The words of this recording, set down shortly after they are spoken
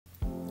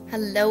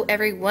Hello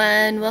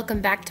everyone,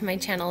 welcome back to my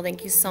channel.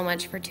 Thank you so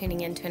much for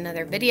tuning in to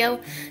another video.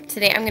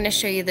 Today I'm going to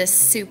show you this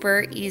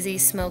super easy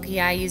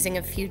smoky eye using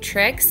a few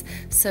tricks,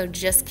 so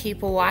just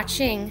keep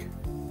watching.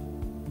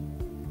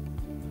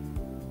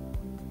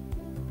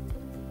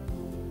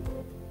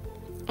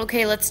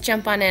 Okay, let's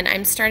jump on in.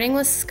 I'm starting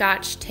with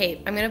Scotch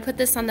tape. I'm going to put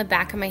this on the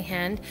back of my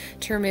hand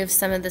to remove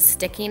some of the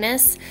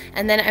stickiness,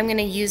 and then I'm going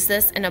to use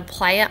this and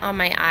apply it on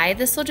my eye.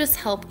 This will just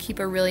help keep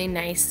a really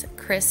nice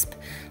crisp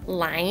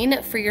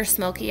line for your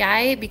smoky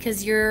eye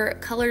because your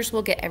colors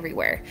will get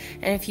everywhere,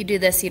 and if you do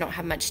this you don't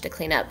have much to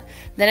clean up.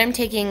 Then I'm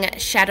taking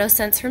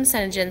LashSense from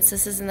Senegence.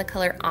 This is in the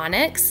color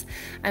Onyx.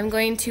 I'm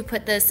going to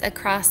put this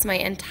across my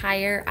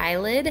entire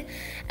eyelid,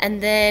 and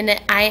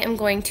then I am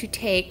going to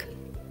take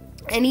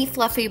any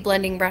fluffy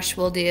blending brush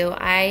will do.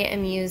 I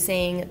am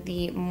using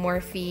the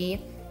Morphe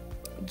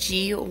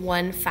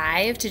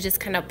G15 to just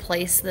kind of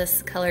place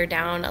this color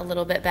down a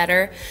little bit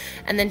better,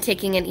 and then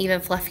taking an even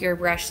fluffier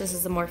brush. This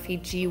is the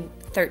Morphe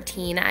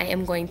G13. I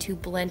am going to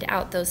blend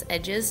out those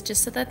edges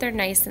just so that they're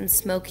nice and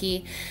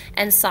smoky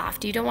and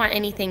soft. You don't want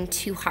anything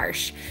too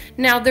harsh.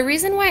 Now the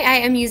reason why I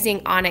am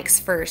using Onyx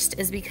first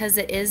is because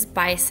it is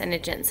by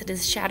Senegence. It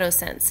is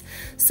LashSense,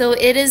 so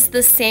it is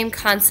the same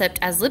concept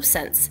as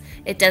LipSense.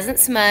 It doesn't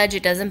smudge,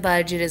 it doesn't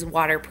budge, it is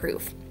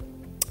waterproof.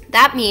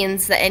 That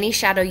means that any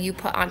shadow you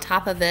put on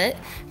top of it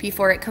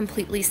before it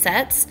completely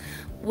sets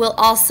will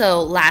also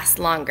last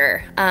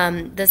longer.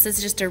 This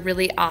is just a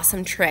really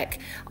awesome trick.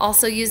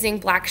 Also, using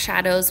black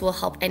shadows will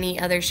help any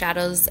other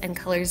shadows and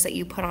colors that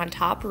you put on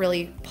top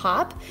really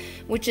pop,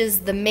 which is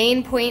the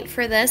main point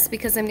for this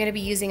because I'm going to be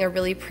using a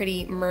really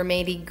pretty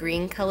mermaidy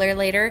green color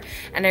later,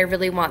 and I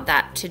really want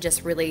that to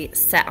just really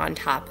set on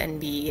top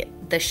and be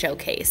the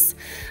showcase.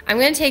 I'm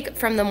going to take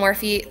from the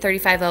Morphe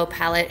 350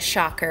 palette,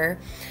 shocker,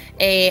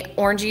 a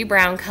orangey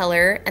brown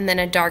color and then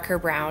a darker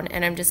brown,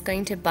 and I'm just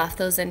going to buff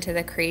those into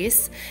the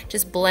crease,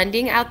 just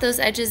blending out those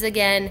edges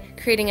again,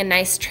 creating a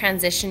nice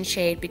transition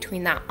shade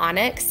between that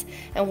Onyx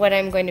and what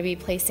I'm going to be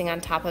placing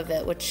on top of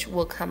it, which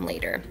will come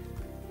later.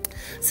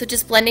 So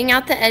just blending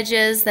out the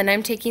edges. Then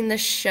I'm taking the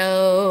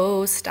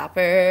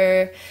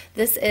showstopper.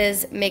 This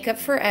is Makeup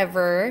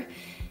Forever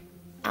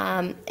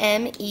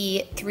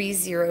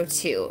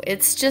ME302.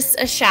 It's just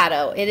a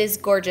shadow. It is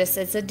gorgeous.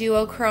 It's a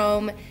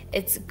duochrome.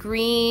 It's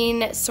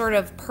green, sort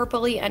of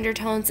purpley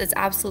undertones. It's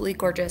absolutely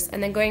gorgeous.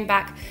 And then going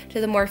back to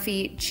the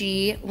Morphe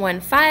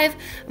G15,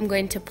 I'm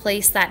going to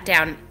place that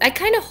down. I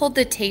kind of hold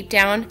the tape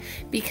down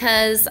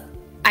because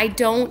I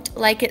don't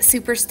like it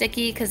super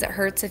sticky because it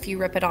hurts if you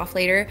rip it off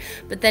later,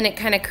 but then it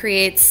kind of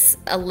creates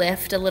a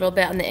lift a little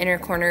bit on the inner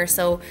corner,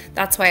 so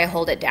that's why I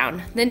hold it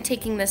down. Then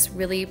taking this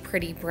really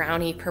pretty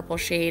brownie purple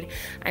shade,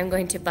 I'm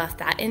going to buff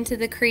that into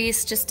the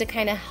crease just to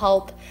kind of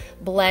help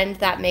blend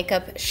that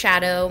makeup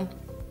shadow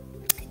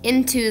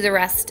into the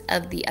rest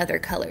of the other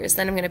colors.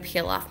 Then I'm going to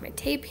peel off my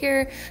tape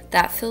here.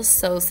 That feels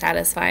so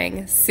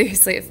satisfying.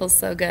 Seriously, it feels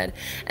so good.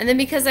 And then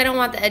because I don't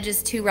want the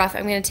edges too rough,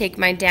 I'm going to take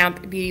my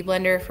damp beauty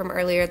blender from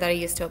earlier that I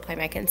used to apply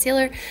my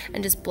concealer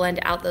and just blend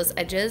out those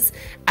edges.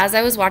 As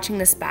I was watching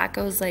this back,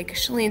 I was like,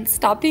 Shalene,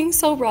 stop being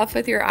so rough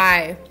with your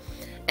eye.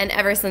 And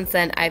ever since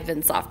then, I've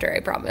been softer, I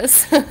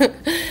promise.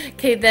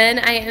 Okay, then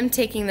I am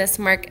taking this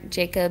Marc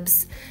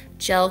Jacobs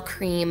Gel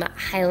Cream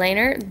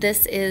Highliner.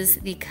 This is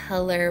the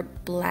color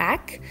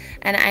Black,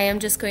 and I am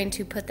just going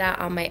to put that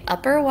on my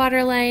upper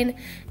waterline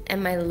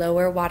and my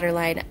lower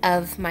waterline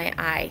of my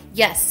eye.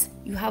 Yes,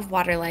 you have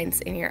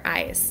waterlines in your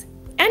eyes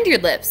and your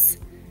lips.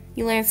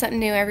 You learn something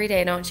new every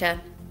day, don't you?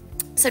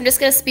 So I'm just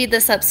going to speed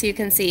this up so you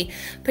can see.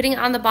 Putting it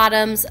on the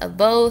bottoms of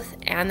both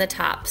and the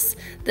tops.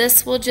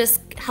 This will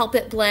just help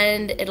it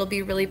blend. It'll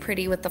be really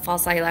pretty with the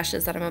false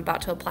eyelashes that I'm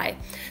about to apply.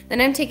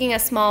 Then I'm taking a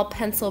small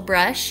pencil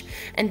brush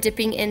and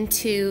dipping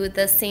into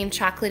the same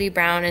chocolatey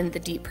brown and the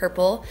deep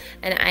purple,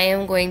 and I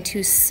am going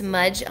to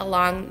smudge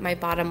along my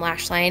bottom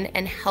lash line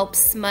and help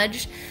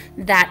smudge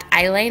that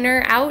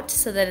eyeliner out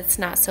so that it's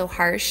not so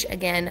harsh.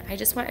 Again, I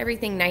just want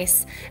everything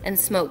nice and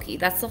smoky.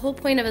 That's the whole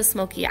point of a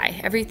smoky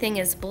eye. Everything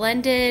is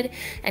blended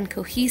and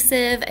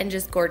cohesive and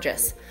just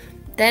gorgeous.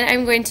 Then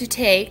I'm going to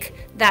take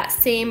that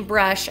same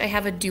brush, I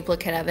have a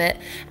duplicate of it,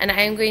 and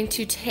I am going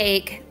to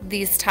take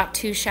these top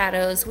two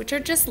shadows, which are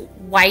just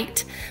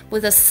white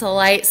with a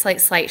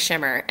slight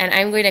shimmer, and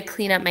I'm going to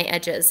clean up my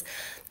edges.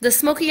 The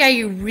smoky eye,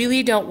 you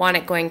really don't want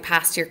it going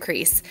past your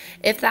crease.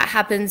 If that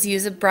happens,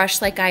 use a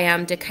brush like I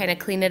am to kind of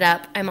clean it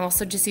up. I'm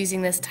also just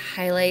using this to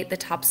highlight the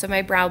tops of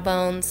my brow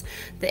bones,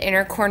 the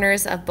inner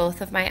corners of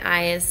both of my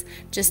eyes,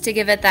 just to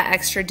give it that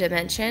extra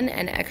dimension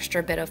and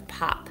extra bit of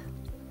pop.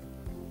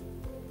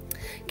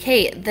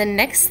 Okay, the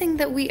next thing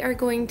that we are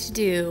going to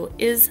do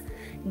is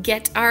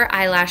get our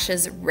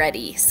eyelashes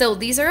ready. So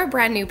these are a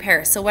brand new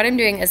pair. So what I'm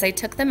doing is I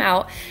took them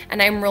out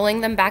and I'm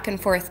rolling them back and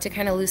forth to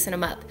kind of loosen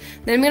them up.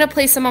 Then I'm going to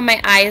place them on my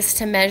eyes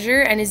to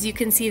measure, and as you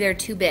can see, they're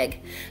too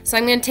big. So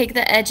I'm going to take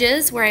the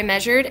edges where I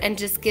measured and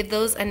just give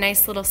those a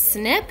nice little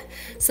snip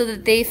so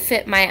that they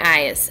fit my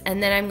eyes.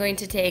 And then I'm going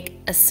to take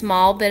a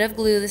small bit of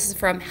glue, this is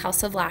from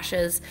House of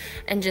Lashes,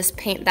 and just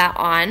paint that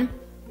on.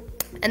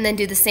 and then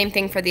do the same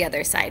thing for the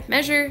other side.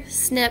 Measure,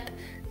 snip,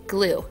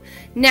 glue.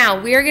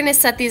 Now we are going to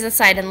set these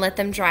aside and let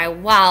them dry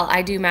while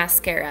I do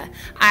mascara.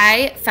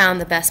 I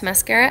found the best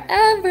mascara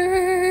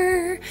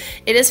ever.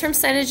 It is from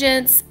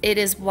Senegence. It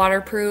is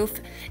waterproof.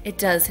 It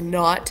does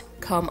not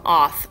come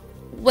off.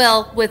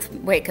 Well, with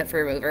Wake Up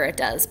Remover it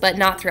does, but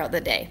not throughout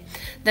the day.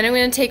 Then I'm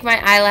going to take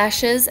my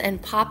eyelashes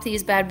and pop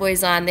these bad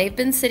boys on. They've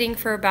been sitting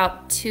for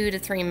about 2 to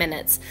 3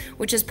 minutes,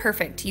 which is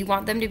perfect. You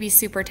want them to be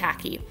super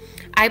tacky.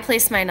 I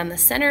place mine on the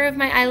center of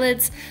my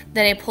eyelids,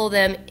 then I pull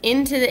them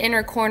into the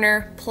inner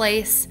corner,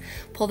 place,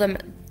 pull them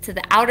to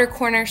the outer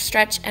corner,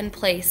 stretch and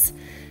place,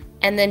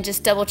 and then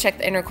just double check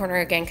the inner corner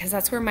again because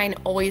that's where mine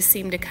always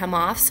seem to come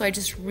off, so I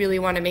just really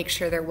want to make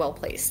sure they're well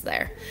placed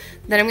there.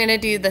 Then I'm going to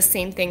do the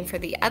same thing for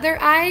the other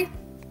eye.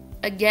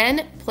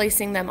 Again,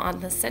 placing them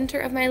on the center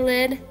of my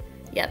lid.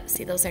 Yep,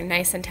 see, those are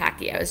nice and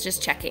tacky. I was just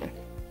checking.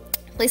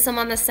 Place them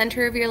on the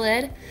center of your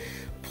lid.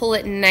 Pull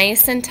it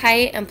nice and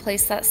tight and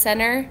place that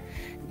center.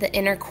 The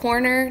inner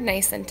corner,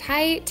 nice and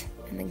tight.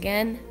 And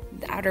again,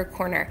 the outer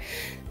corner.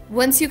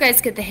 Once you guys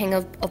get the hang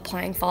of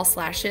applying false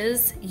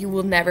lashes, you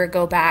will never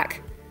go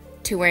back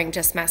to wearing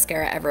just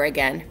mascara ever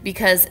again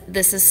because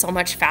this is so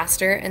much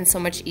faster and so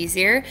much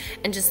easier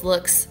and just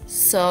looks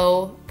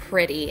so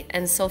pretty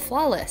and so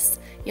flawless.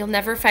 You'll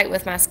never fight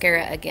with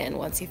mascara again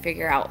once you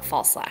figure out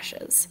false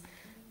lashes.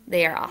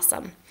 They are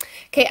awesome.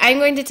 Okay, I'm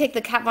going to take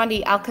the Kat Von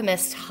D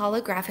Alchemist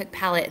Holographic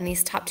Palette in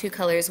these top 2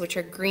 colors, which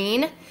are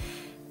green,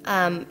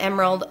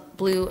 emerald,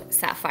 blue,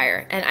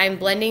 sapphire. And I'm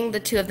blending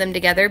the 2 of them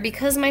together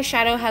because my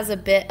shadow has a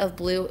bit of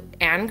blue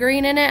and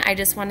green in it. I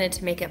just wanted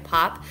to make it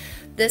pop.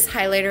 This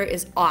highlighter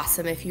is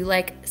awesome. If you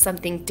like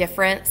something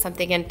different,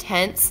 something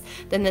intense,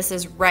 then this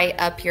is right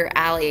up your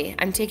alley.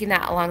 I'm taking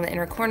that along the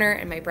inner corner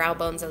and my brow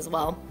bones as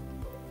well,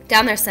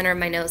 down the center of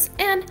my nose,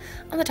 and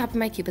on the top of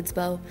my Cupid's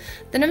bow.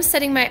 Then I'm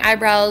setting my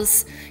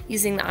eyebrows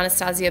using the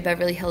Anastasia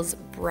Beverly Hills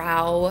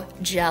Brow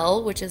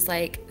Gel, which is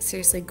like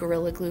seriously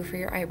Gorilla Glue for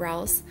your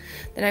eyebrows.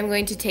 Then I'm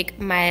going to take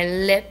my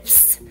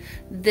lips.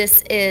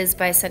 This is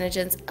by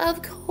Senegence,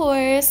 of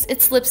course.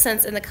 It's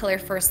LipSense in the color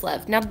First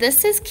Love. Now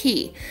this is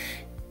key.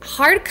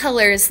 Hard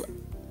colors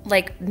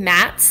like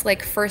mattes,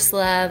 like First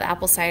Love,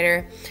 Apple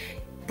Cider,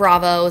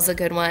 Bravo is a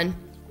good one.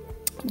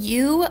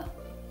 You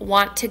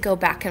want to go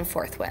back and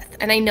forth with.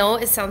 And I know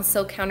it sounds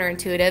so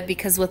counterintuitive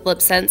because with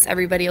LipSense,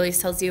 everybody always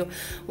tells you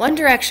one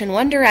direction,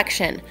 one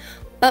direction.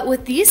 But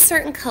with these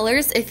certain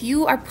colors, if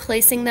you are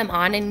placing them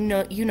on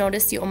and you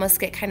notice you almost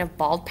get kind of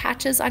bald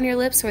patches on your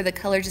lips where the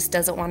color just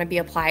doesn't want to be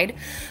applied,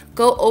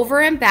 go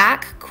over and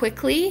back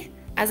quickly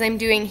as I'm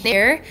doing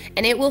here,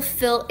 and it will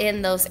fill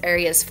in those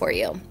areas for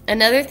you.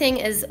 Another thing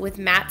is with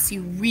mattes,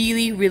 you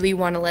really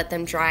want to let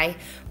them dry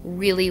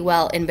really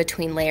well in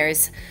between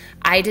layers.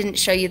 I didn't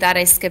show you that,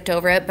 I skipped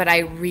over it, but I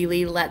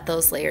really let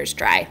those layers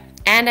dry.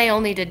 And I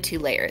only did 2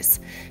 layers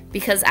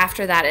because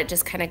after that it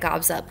just kind of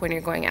gobs up when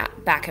you're going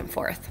out back and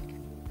forth.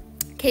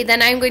 Okay,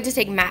 then I'm going to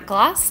take matte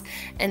gloss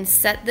and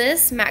set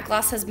this. Matte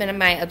gloss has been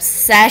my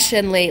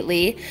obsession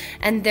lately.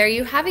 And there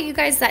you have it, you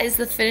guys. That is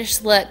the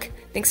finished look.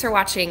 Thanks for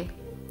watching.